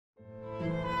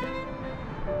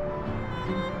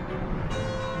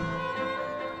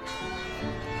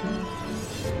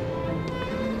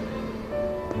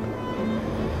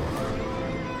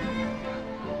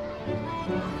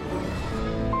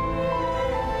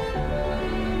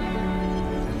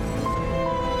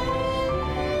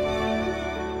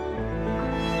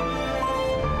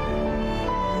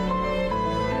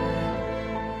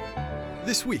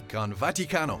This week on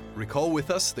Vaticano, recall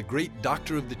with us the great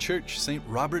doctor of the Church, Saint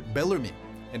Robert Bellarmine,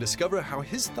 and discover how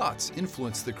his thoughts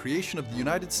influenced the creation of the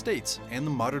United States and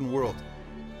the modern world.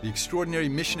 The extraordinary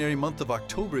missionary month of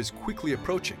October is quickly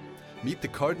approaching. Meet the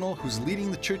Cardinal who's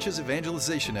leading the Church's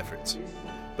evangelization efforts.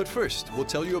 But first, we'll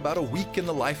tell you about a week in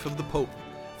the life of the Pope.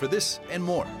 For this and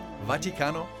more,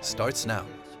 Vaticano starts now.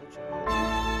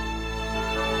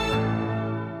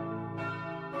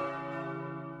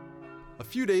 A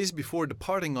few days before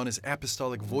departing on his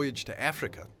apostolic voyage to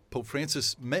Africa, Pope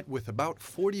Francis met with about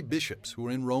 40 bishops who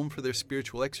were in Rome for their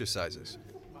spiritual exercises.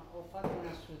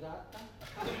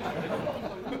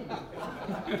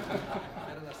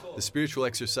 The spiritual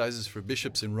exercises for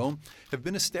bishops in Rome have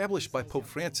been established by Pope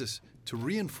Francis to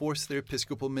reinforce their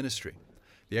episcopal ministry.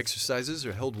 The exercises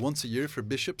are held once a year for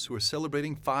bishops who are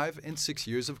celebrating 5 and 6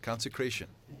 years of consecration.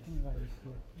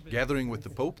 Gathering with the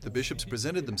Pope, the bishops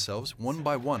presented themselves one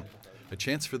by one, a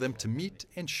chance for them to meet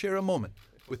and share a moment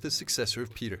with the successor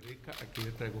of Peter.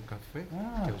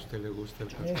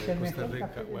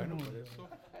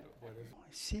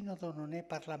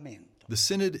 The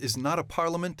Synod is not a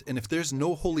parliament, and if there's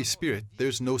no Holy Spirit,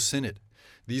 there's no Synod.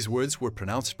 These words were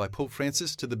pronounced by Pope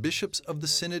Francis to the bishops of the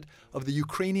Synod of the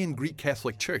Ukrainian Greek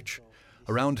Catholic Church.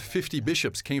 Around 50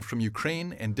 bishops came from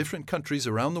Ukraine and different countries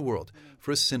around the world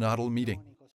for a synodal meeting.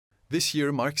 This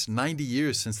year marks 90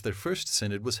 years since their first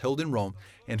synod was held in Rome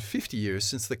and 50 years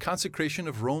since the consecration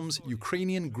of Rome's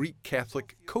Ukrainian Greek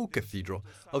Catholic co-cathedral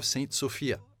of St.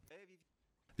 Sophia.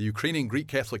 The Ukrainian Greek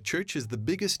Catholic Church is the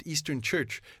biggest Eastern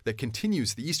church that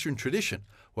continues the Eastern tradition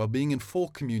while being in full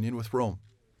communion with Rome.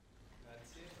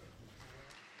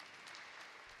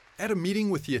 At a meeting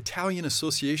with the Italian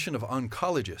Association of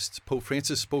Oncologists, Pope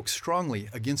Francis spoke strongly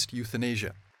against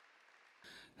euthanasia.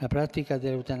 La pratica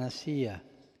dell'eutanasia.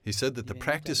 He said that the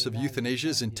practice of euthanasia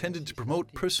is intended to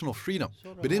promote personal freedom,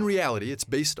 but in reality it's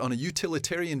based on a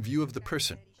utilitarian view of the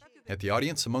person. At the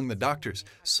audience among the doctors,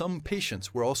 some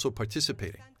patients were also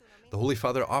participating. The Holy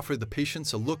Father offered the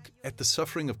patients a look at the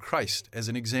suffering of Christ as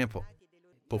an example.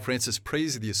 Pope Francis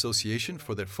praised the association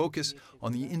for their focus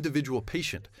on the individual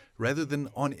patient rather than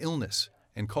on illness,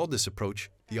 and called this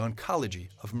approach the oncology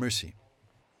of mercy.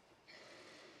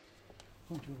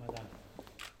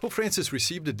 Pope Francis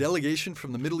received a delegation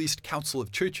from the Middle East Council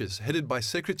of Churches, headed by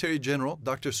Secretary General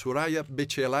Dr. Soraya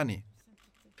Beccialani.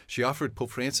 She offered Pope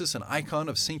Francis an icon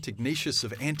of St. Ignatius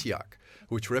of Antioch,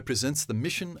 which represents the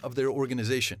mission of their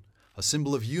organization, a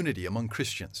symbol of unity among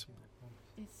Christians.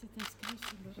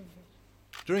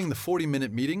 During the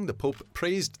 40-minute meeting, the Pope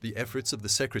praised the efforts of the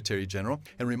Secretary General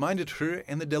and reminded her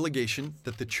and the delegation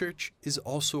that the Church is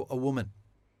also a woman.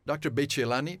 Dr.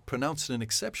 Beccialani pronounced an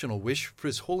exceptional wish for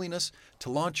His Holiness to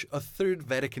launch a Third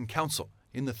Vatican Council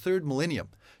in the third millennium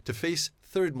to face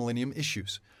third millennium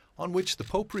issues, on which the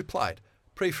Pope replied,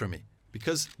 "Pray for me,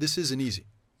 because this isn't easy."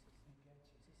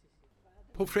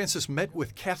 Pope Francis met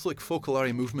with Catholic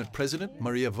Focolare Movement President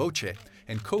Maria Voce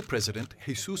and co-president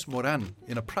Jesus Moran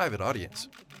in a private audience.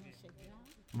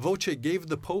 Voce gave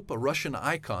the Pope a Russian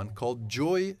icon called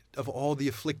Joy of All the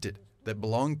Afflicted that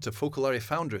belonged to Focolare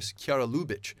foundress Chiara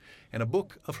Lubich and a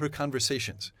book of her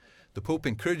conversations. The Pope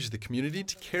encouraged the community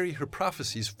to carry her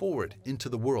prophecies forward into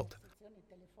the world.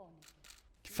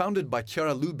 Founded by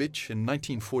Chiara Lubich in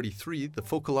 1943, the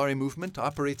Focolare movement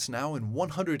operates now in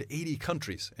 180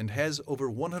 countries and has over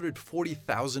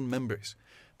 140,000 members.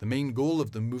 The main goal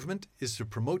of the movement is to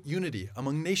promote unity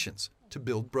among nations to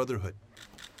build brotherhood.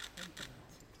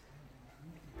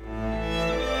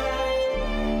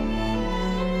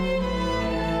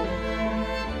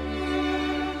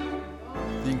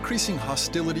 The increasing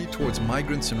hostility towards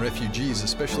migrants and refugees,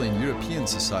 especially in European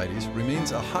societies,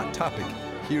 remains a hot topic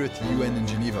here at the UN in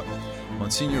Geneva.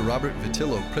 Monsignor Robert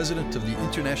Vitillo, president of the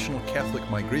International Catholic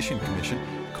Migration Commission,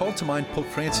 called to mind Pope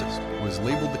Francis, who has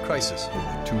labeled the crisis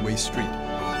a two-way street.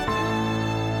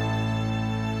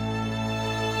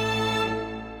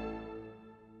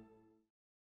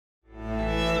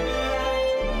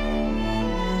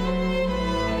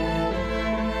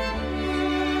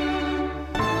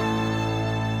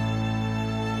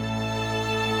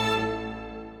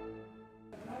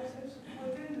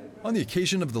 On the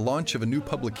occasion of the launch of a new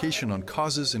publication on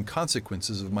causes and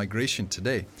consequences of migration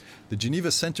today, the Geneva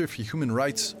Center for Human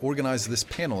Rights organized this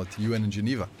panel at the UN in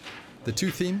Geneva. The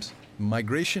two themes,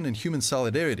 migration and human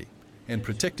solidarity, and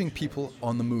protecting people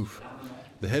on the move.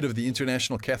 The head of the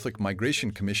International Catholic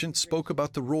Migration Commission spoke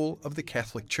about the role of the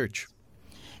Catholic Church.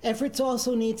 Efforts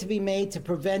also need to be made to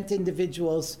prevent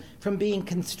individuals from being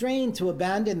constrained to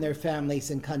abandon their families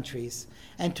and countries,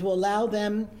 and to allow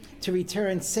them to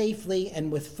return safely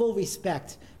and with full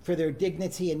respect for their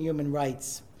dignity and human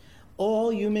rights.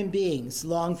 All human beings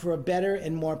long for a better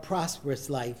and more prosperous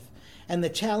life, and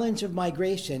the challenge of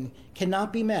migration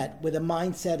cannot be met with a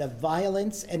mindset of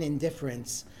violence and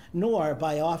indifference, nor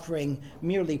by offering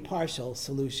merely partial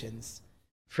solutions.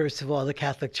 First of all, the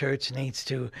Catholic Church needs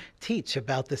to teach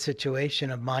about the situation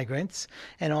of migrants,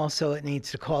 and also it needs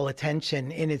to call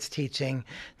attention in its teaching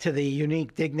to the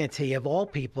unique dignity of all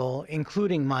people,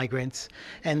 including migrants,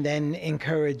 and then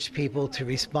encourage people to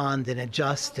respond in a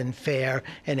just and fair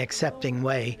and accepting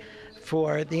way.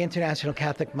 For the International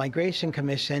Catholic Migration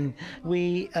Commission,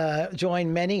 we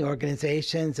join many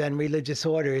organizations and religious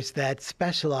orders that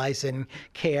specialize in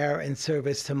care and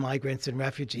service to migrants and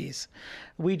refugees.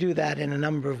 We do that in a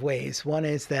number of ways. One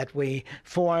is that we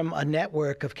form a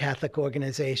network of Catholic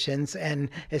organizations, and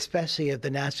especially of the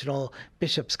national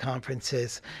bishops'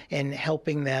 conferences, in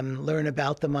helping them learn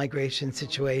about the migration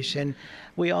situation.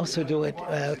 We also do it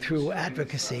through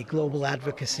advocacy, global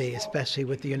advocacy, especially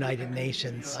with the United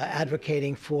Nations,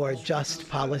 advocating for just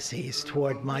policies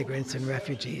toward migrants and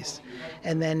refugees.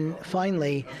 And then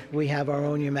finally, we have our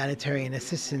own humanitarian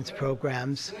assistance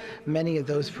programs. Many of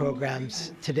those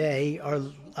programs today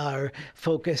are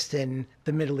focused in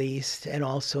the Middle East and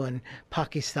also in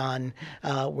Pakistan,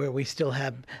 where we still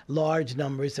have large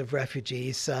numbers of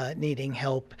refugees needing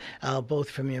help, both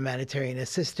from humanitarian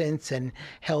assistance and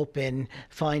help in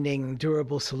finding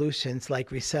durable solutions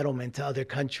like resettlement to other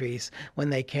countries when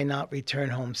they cannot return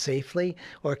home safely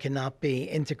or cannot be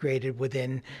integrated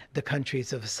within the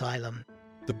countries of asylum.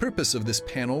 The purpose of this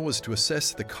panel was to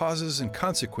assess the causes and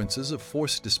consequences of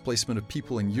forced displacement of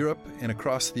people in Europe and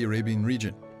across the Arabian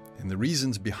region, and the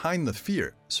reasons behind the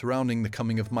fear surrounding the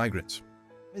coming of migrants.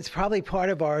 It's probably part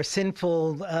of our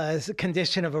sinful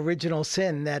condition of original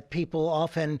sin that people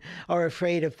often are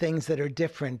afraid of things that are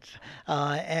different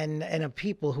and of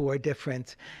people who are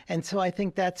different. And so I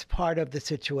think that's part of the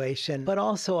situation. But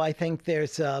also I think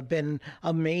there's been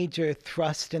a major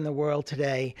thrust in the world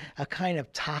today, a kind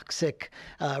of toxic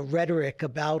rhetoric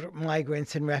about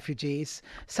migrants and refugees.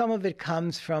 Some of it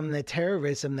comes from the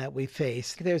terrorism that we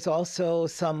face. There's also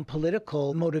some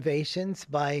political motivations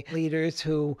by leaders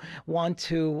who want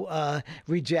to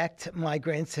reject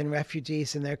migrants and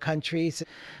refugees in their countries.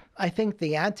 I think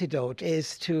the antidote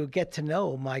is to get to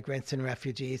know migrants and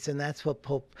refugees, and that's what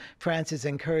Pope Francis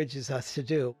encourages us to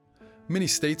do. Many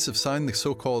states have signed the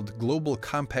so-called Global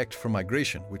Compact for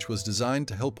Migration, which was designed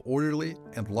to help orderly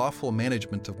and lawful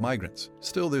management of migrants.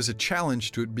 Still, there's a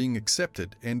challenge to it being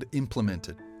accepted and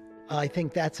implemented. I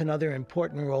think that's another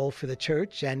important role for the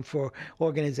Church and for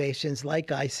organizations like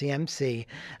ICMC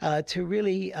to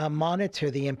really monitor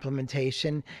the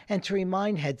implementation and to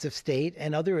remind heads of state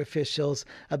and other officials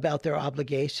about their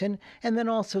obligation, and then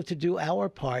also to do our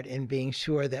part in being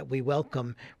sure that we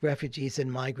welcome refugees and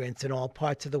migrants in all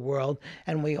parts of the world,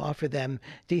 and we offer them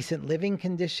decent living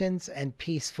conditions and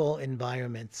peaceful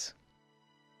environments.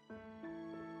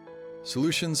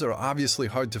 Solutions are obviously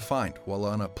hard to find. While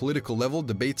on a political level,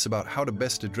 debates about how to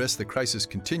best address the crisis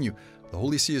continue, the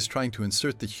Holy See is trying to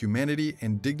insert the humanity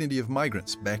and dignity of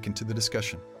migrants back into the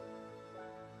discussion.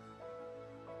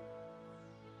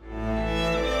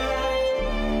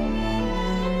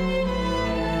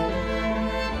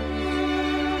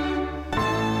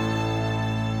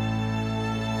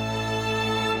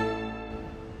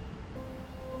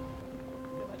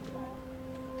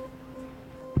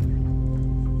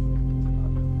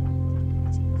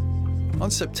 On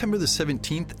September the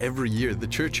 17th every year, the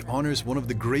Church honors one of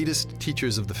the greatest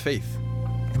teachers of the faith,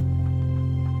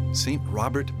 Saint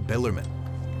Robert Bellarmine.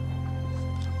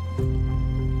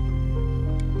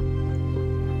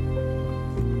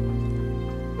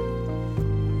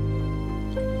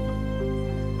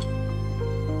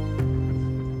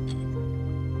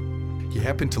 He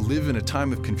happened to live in a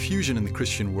time of confusion in the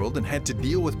Christian world and had to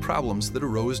deal with problems that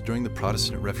arose during the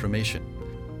Protestant Reformation.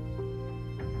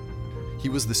 He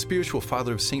was the spiritual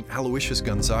father of St. Aloysius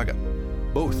Gonzaga.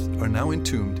 Both are now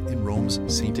entombed in Rome's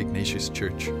St. Ignatius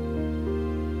Church.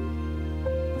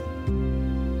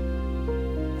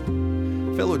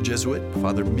 Fellow Jesuit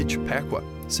Father Mitch Pacwa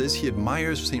says he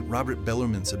admires St. Robert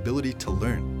Bellarmine's ability to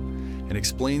learn and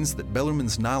explains that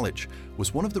Bellarmine's knowledge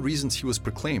was one of the reasons he was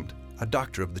proclaimed a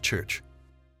doctor of the Church.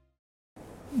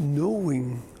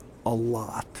 Knowing a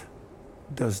lot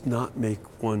does not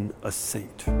make one a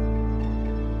saint.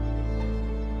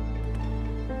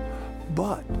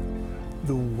 But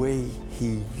the way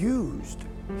he used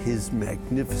his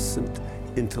magnificent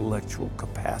intellectual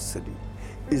capacity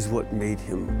is what made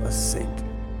him a saint.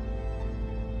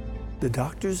 The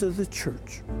doctors of the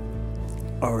Church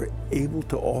are able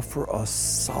to offer us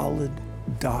solid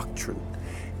doctrine,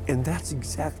 and that's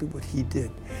exactly what he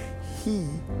did. He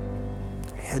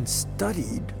had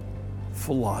studied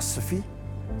philosophy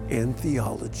and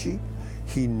theology.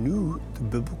 He knew the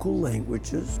biblical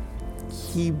languages.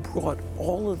 He brought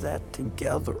all of that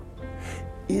together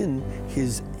in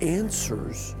his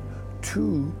answers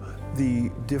to the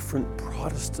different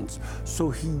Protestants. So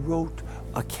he wrote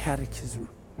a catechism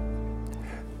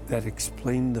that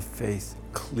explained the faith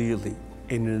clearly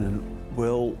and in a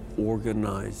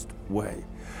well-organized way.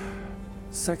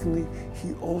 Secondly,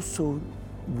 he also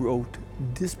wrote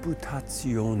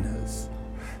Disputationes.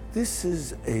 This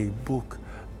is a book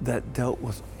that dealt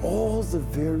with all the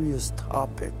various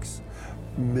topics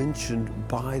mentioned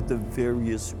by the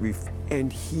various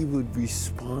and he would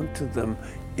respond to them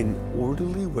in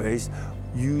orderly ways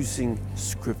using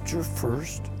scripture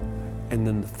first, and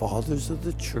then the fathers of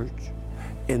the church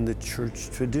and the church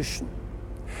tradition,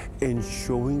 and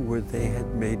showing where they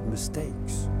had made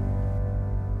mistakes.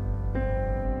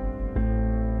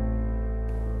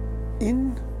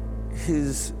 In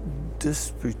his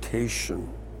disputation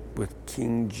with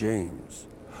King James,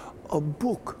 a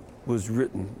book was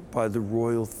written by the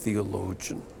royal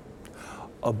theologian,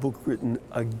 a book written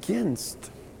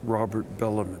against Robert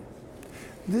Bellarmine.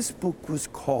 This book was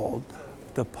called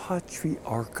the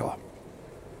Patriarcha,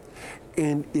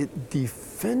 and it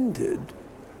defended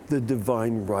the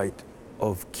divine right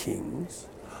of kings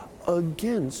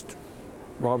against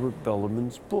Robert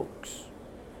Bellarmine's books.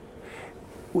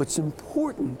 What's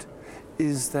important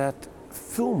is that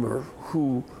Filmer,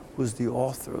 who was the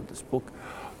author of this book,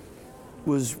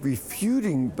 was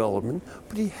refuting Bellarmine,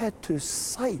 but he had to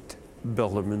cite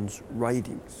Bellarmine's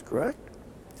writings, correct?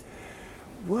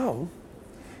 Well,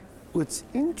 what's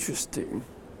interesting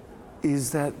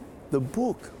is that the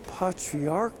book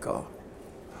Patriarcha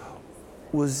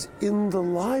was in the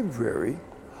library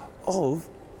of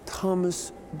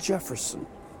Thomas Jefferson,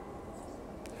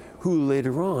 who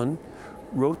later on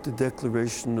wrote the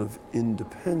Declaration of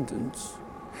Independence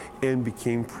and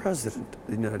became president of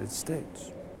the United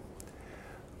States.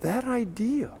 That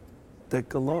idea that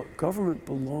government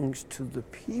belongs to the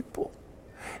people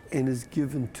and is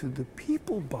given to the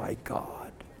people by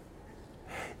God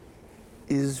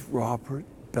is Robert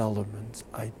Bellarmine's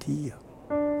idea.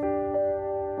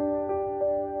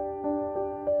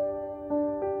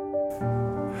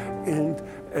 And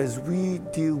as we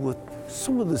deal with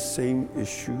some of the same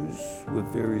issues with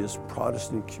various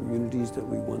Protestant communities that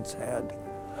we once had,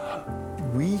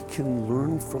 we can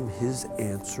learn from his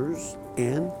answers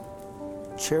and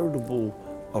charitable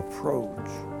approach.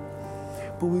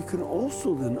 But we can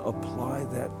also then apply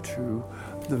that to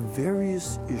the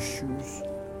various issues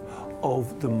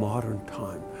of the modern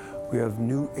time. We have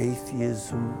new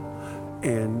atheism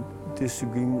and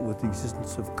disagreement with the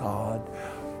existence of God,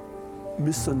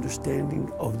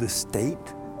 misunderstanding of the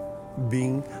state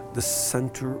being the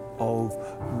center of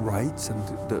rights and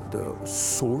the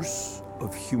source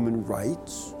of human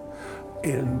rights,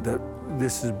 and that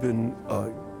this has been a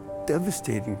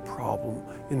devastating problem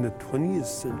in the 20th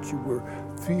century where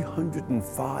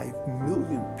 305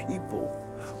 million people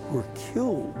were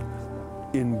killed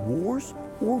in wars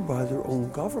or by their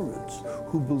own governments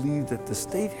who believed that the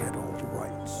state had all the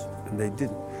rights, and they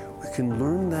didn't. We can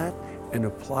learn that and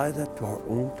apply that to our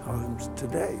own times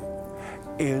today,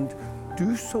 and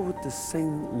do so with the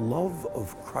same love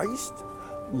of Christ,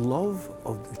 love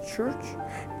of the church,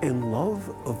 and love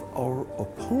of our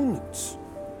opponents,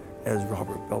 as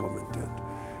Robert Bellarmine did.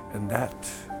 And that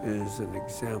is an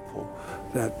example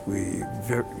that we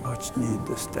very much need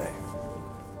this day.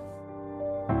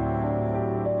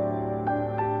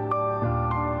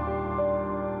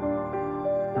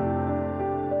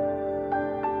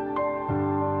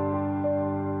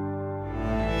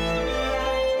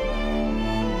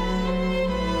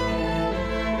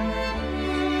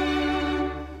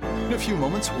 In a few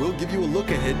moments, we'll give you a look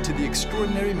ahead to the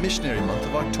extraordinary missionary month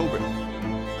of October.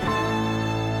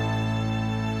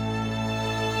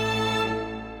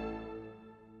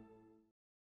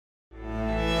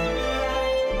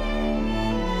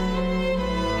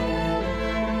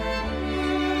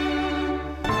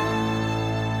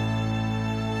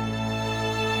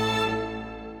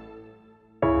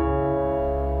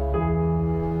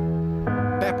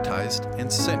 Baptized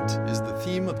and Sent is the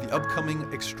theme of the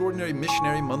upcoming Extraordinary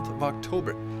Missionary Month of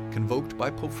October, convoked by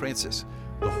Pope Francis.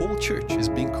 The whole church is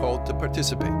being called to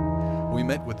participate. We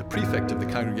met with the prefect of the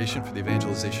Congregation for the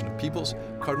Evangelization of Peoples,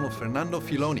 Cardinal Fernando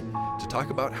Filoni, to talk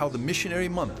about how the Missionary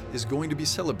Month is going to be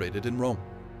celebrated in Rome.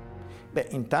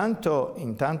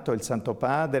 Intanto il Santo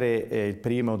Padre il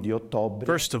 1° di ottobre.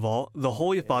 First of all, the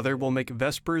Holy Father will make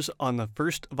Vespers on the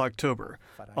 1st of October,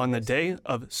 on the day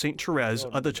of Saint Therese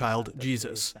of the Child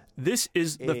Jesus. This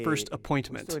is the first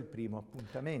appointment.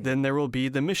 Then there will be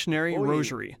the Missionary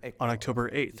Rosary on October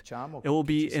 8th. It will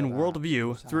be in world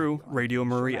view through Radio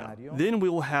Maria. Then we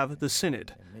will have the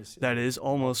Synod. That is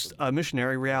almost a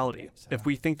missionary reality. If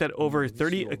we think that over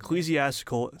 30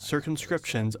 ecclesiastical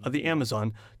circumscriptions of the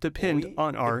Amazon depend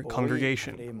on our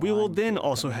congregation, we will then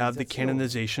also have the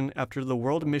canonization after the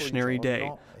World Missionary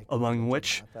Day, among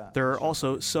which there are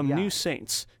also some new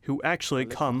saints who actually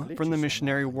come from the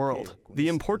missionary world. The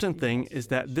important thing is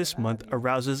that this month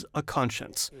arouses a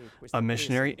conscience, a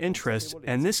missionary interest,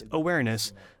 and this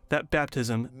awareness that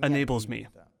baptism enables me.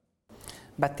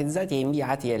 Battezzati e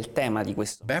inviati è il tema di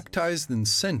questo. Baptized and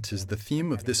sent is the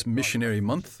theme of this missionary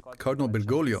month. Cardinal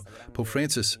Bergoglio, Pope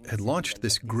Francis, had launched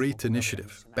this great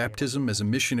initiative, baptism as a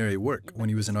missionary work, when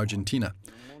he was in Argentina.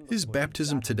 Is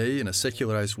baptism today, in a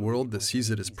secularized world that sees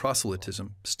it as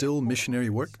proselytism, still missionary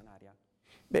work?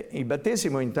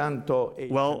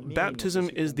 Well, baptism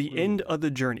is the end of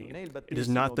the journey. It is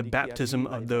not the baptism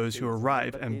of those who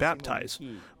arrive and baptize,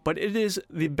 but it is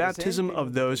the baptism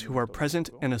of those who are present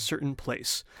in a certain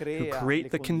place, who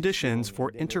create the conditions for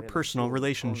interpersonal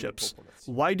relationships.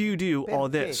 Why do you do all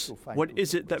this? What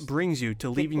is it that brings you to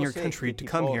leaving your country to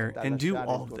come here and do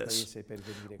all of this?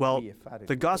 Well,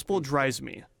 the gospel drives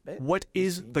me. What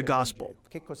is the gospel?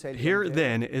 Here,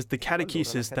 then, is the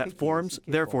catechesis that forms,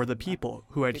 therefore, the people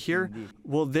who adhere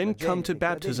will then come to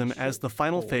baptism as the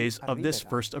final phase of this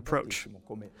first approach.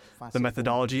 The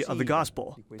methodology of the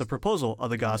gospel, the proposal of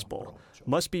the gospel,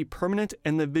 must be permanent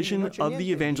in the vision of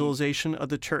the evangelization of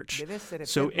the Church.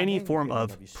 So any form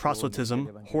of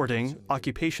proselytism, hoarding,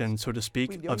 occupation, so to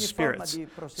speak, of spirits,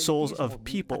 souls of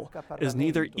people, is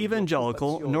neither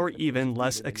evangelical nor even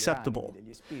less acceptable.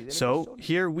 So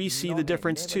here we see the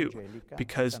difference too,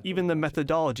 because even the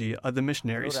methodology of the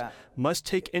missionaries must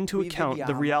take into account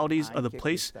the realities of the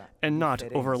place and not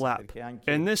overlap.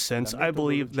 In this sense, I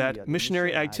believe that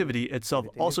missionary activity itself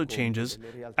also changes,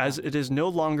 as it is no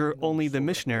longer only the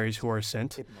missionaries who are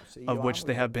sent, of which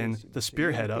they have been the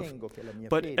spearhead of,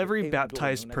 but every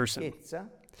baptized person.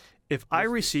 If I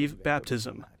receive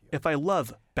baptism, if I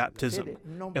love baptism,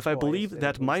 if I believe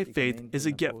that my faith is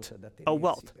a gift, a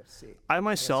wealth, I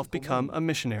myself become a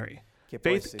missionary.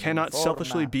 Faith cannot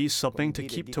selfishly be something to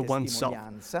keep to oneself,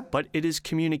 but it is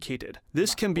communicated.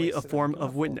 This can be a form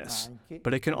of witness,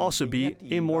 but it can also be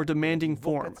a more demanding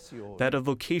form, that of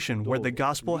vocation where the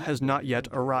gospel has not yet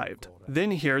arrived.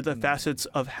 Then here the facets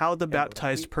of how the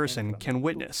baptized person can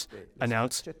witness,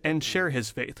 announce, and share his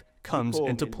faith comes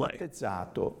into play.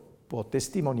 Può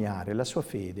testimoniare la sua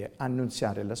fede,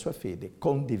 annunziare la sua fede,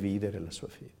 condividere la sua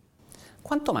fede.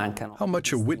 How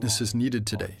much are witnesses needed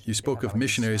today? You spoke of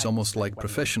missionaries almost like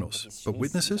professionals, but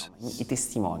witnesses? I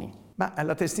testimoni. Ma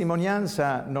la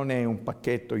testimonianza non è un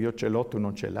pacchetto, io ce l'ho, tu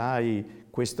non ce l'hai,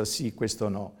 questo sì, questo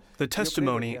no. The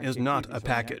testimony is not a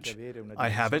package. I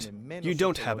have it, you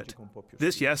don't have it.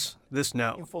 This yes, this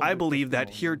no. I believe that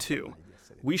here too.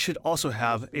 We should also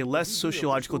have a less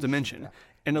sociological dimension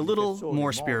and a little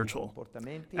more spiritual.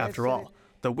 After all,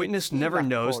 the witness never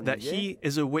knows that he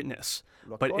is a witness,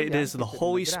 but it is the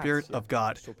Holy Spirit of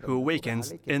God who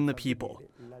awakens in the people.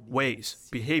 Ways,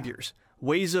 behaviors,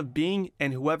 ways of being,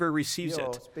 and whoever receives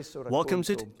it welcomes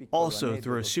it also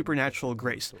through a supernatural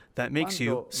grace that makes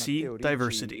you see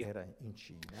diversity.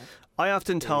 I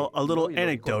often tell a little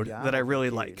anecdote that I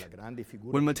really like.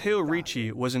 When Matteo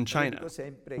Ricci was in China,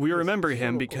 we remember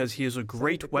him because he is a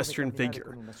great Western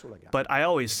figure, but I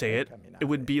always say it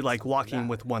would be like walking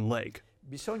with one leg.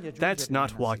 That's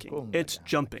not walking, it's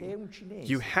jumping.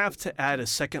 You have to add a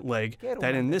second leg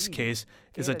that in this case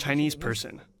is a Chinese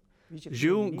person.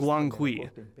 Zhu Guanghui,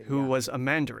 who was a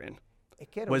Mandarin,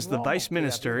 was the vice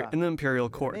minister in the imperial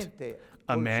court,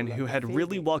 a man who had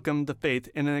really welcomed the faith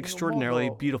in an extraordinarily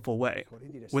beautiful way.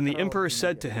 When the emperor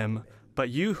said to him, "But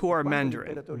you who are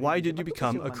Mandarin, why did you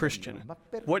become a Christian?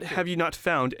 What have you not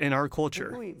found in our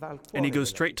culture?" And he goes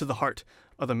straight to the heart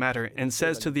of the matter and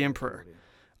says to the emperor,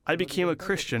 "I became a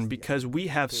Christian because we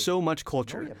have so much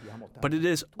culture, but it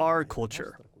is our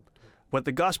culture. What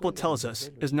the gospel tells us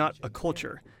is not a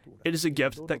culture. It is a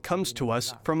gift that comes to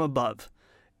us from above.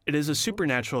 It is a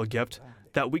supernatural gift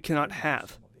that we cannot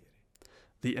have."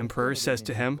 The emperor says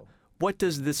to him, "What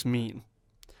does this mean?"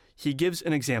 He gives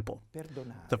an example.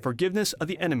 The forgiveness of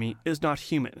the enemy is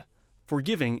not human.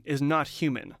 Forgiving is not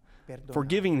human.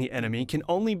 Forgiving the enemy can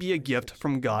only be a gift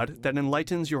from God that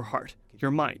enlightens your heart,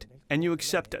 your mind, and you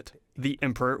accept it. The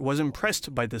emperor was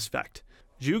impressed by this fact.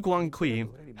 Zhu Guangqi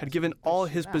had given all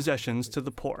his possessions to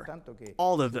the poor,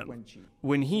 all of them.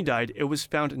 When he died, it was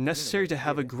found necessary to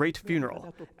have a great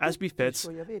funeral, as befits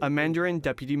a Mandarin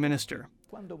deputy minister.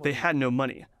 They had no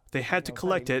money. They had to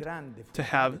collect it to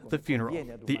have the funeral.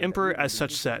 The emperor as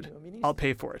such said, "I'll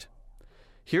pay for it."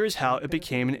 Here is how it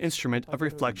became an instrument of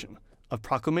reflection, of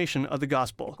proclamation of the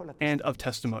gospel, and of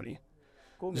testimony.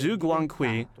 Zhu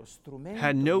Guangqi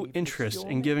had no interest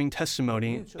in giving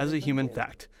testimony as a human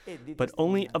fact, but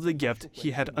only of the gift he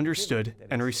had understood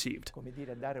and received,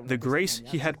 the grace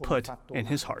he had put in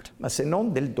his heart. Ma se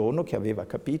non del dono che aveva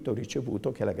capito,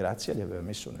 ricevuto, che la grazia gli aveva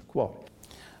messo nel cuore.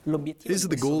 Is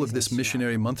the goal of this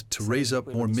missionary month to raise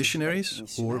up more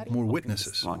missionaries or more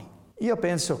witnesses? Io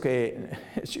penso che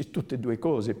tutte e due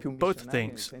cose. Both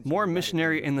things. More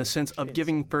missionary in the sense of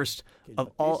giving first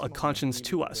of all a conscience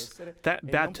to us.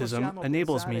 That baptism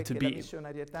enables me to be.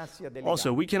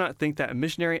 Also, we cannot think that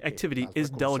missionary activity is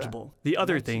delegible. The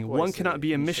other thing, one cannot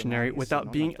be a missionary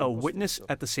without being a witness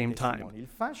at the same time.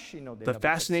 The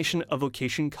fascination of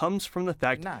vocation comes from the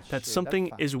fact that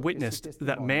something is witnessed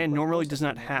that man normally does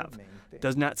not have,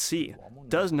 does not see,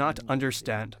 does not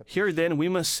understand. Here then we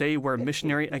must say where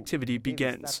missionary activity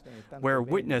begins, where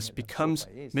witness becomes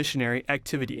missionary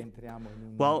activity.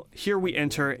 Well, here we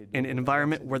enter an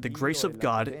environment where the grace of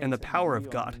God and the power of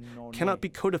God cannot be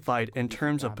codified in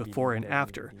terms of before and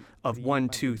after, of 1,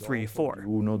 2, 3, 4.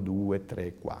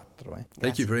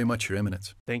 Thank you very much, Your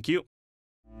Eminence. Thank you.